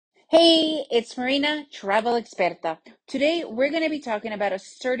Hey, it's Marina Travel Experta. Today we're going to be talking about a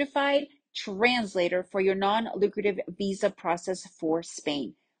certified translator for your non-lucrative visa process for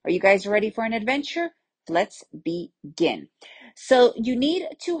Spain. Are you guys ready for an adventure? Let's begin. So you need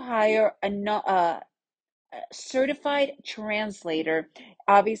to hire a certified translator.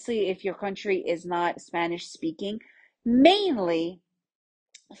 Obviously, if your country is not Spanish speaking, mainly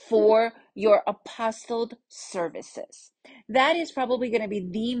for your apostilled services. That is probably going to be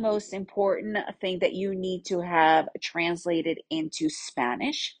the most important thing that you need to have translated into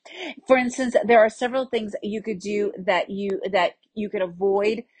Spanish. For instance, there are several things that you could do that you could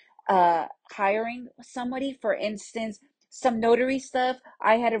avoid hiring somebody. For instance, some notary stuff.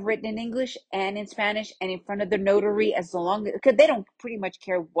 I had it written in English and in Spanish and in front of the notary as long as because they don't pretty much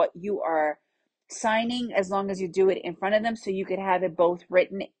care what you are signing as long as you do it in front of them, so you could have it both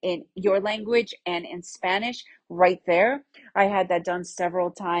written in your language and in Spanish right there. I had that done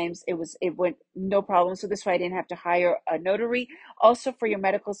several times. It went no problem, so this way I didn't have to hire a notary. Also, for your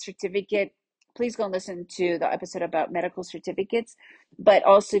medical certificate, please go and listen to the episode about medical certificates. But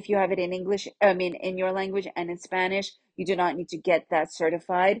also, if you have it in English, I mean in your language and in Spanish, you do not need to get that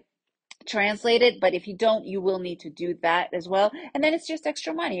certified translated, but if you don't, you will need to do that as well. And then it's just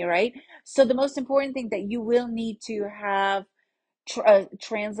extra money, right? So the most important thing that you will need to have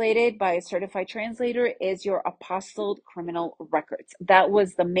translated by a certified translator is your apostilled criminal records. That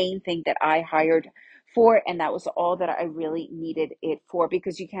was the main thing that I hired for, and that was all that I really needed it for,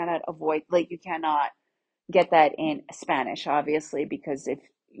 because you cannot avoid, like, you cannot get that in Spanish, obviously, because if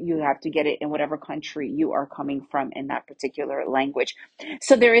you have to get it in whatever country you are coming from in that particular language.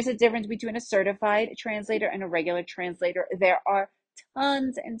 So there is a difference between a certified translator and a regular translator. There are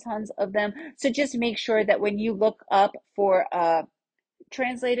tons and tons of them. So just make sure that when you look up for a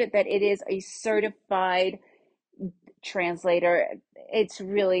translator, that it is a certified translator. It's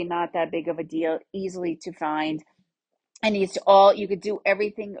really not that big of a deal, easily to find. And it's all, you could do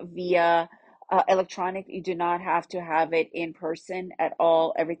everything via electronic. You do not have to have it in person at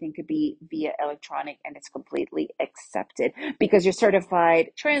all. Everything could be via electronic, and it's completely accepted because your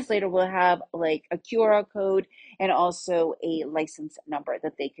certified translator will have like a QR code and also a license number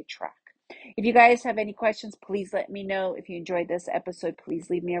that they could track. If you guys have any questions, please let me know. If you enjoyed this episode, please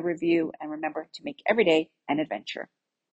leave me a review, and remember to make every day an adventure.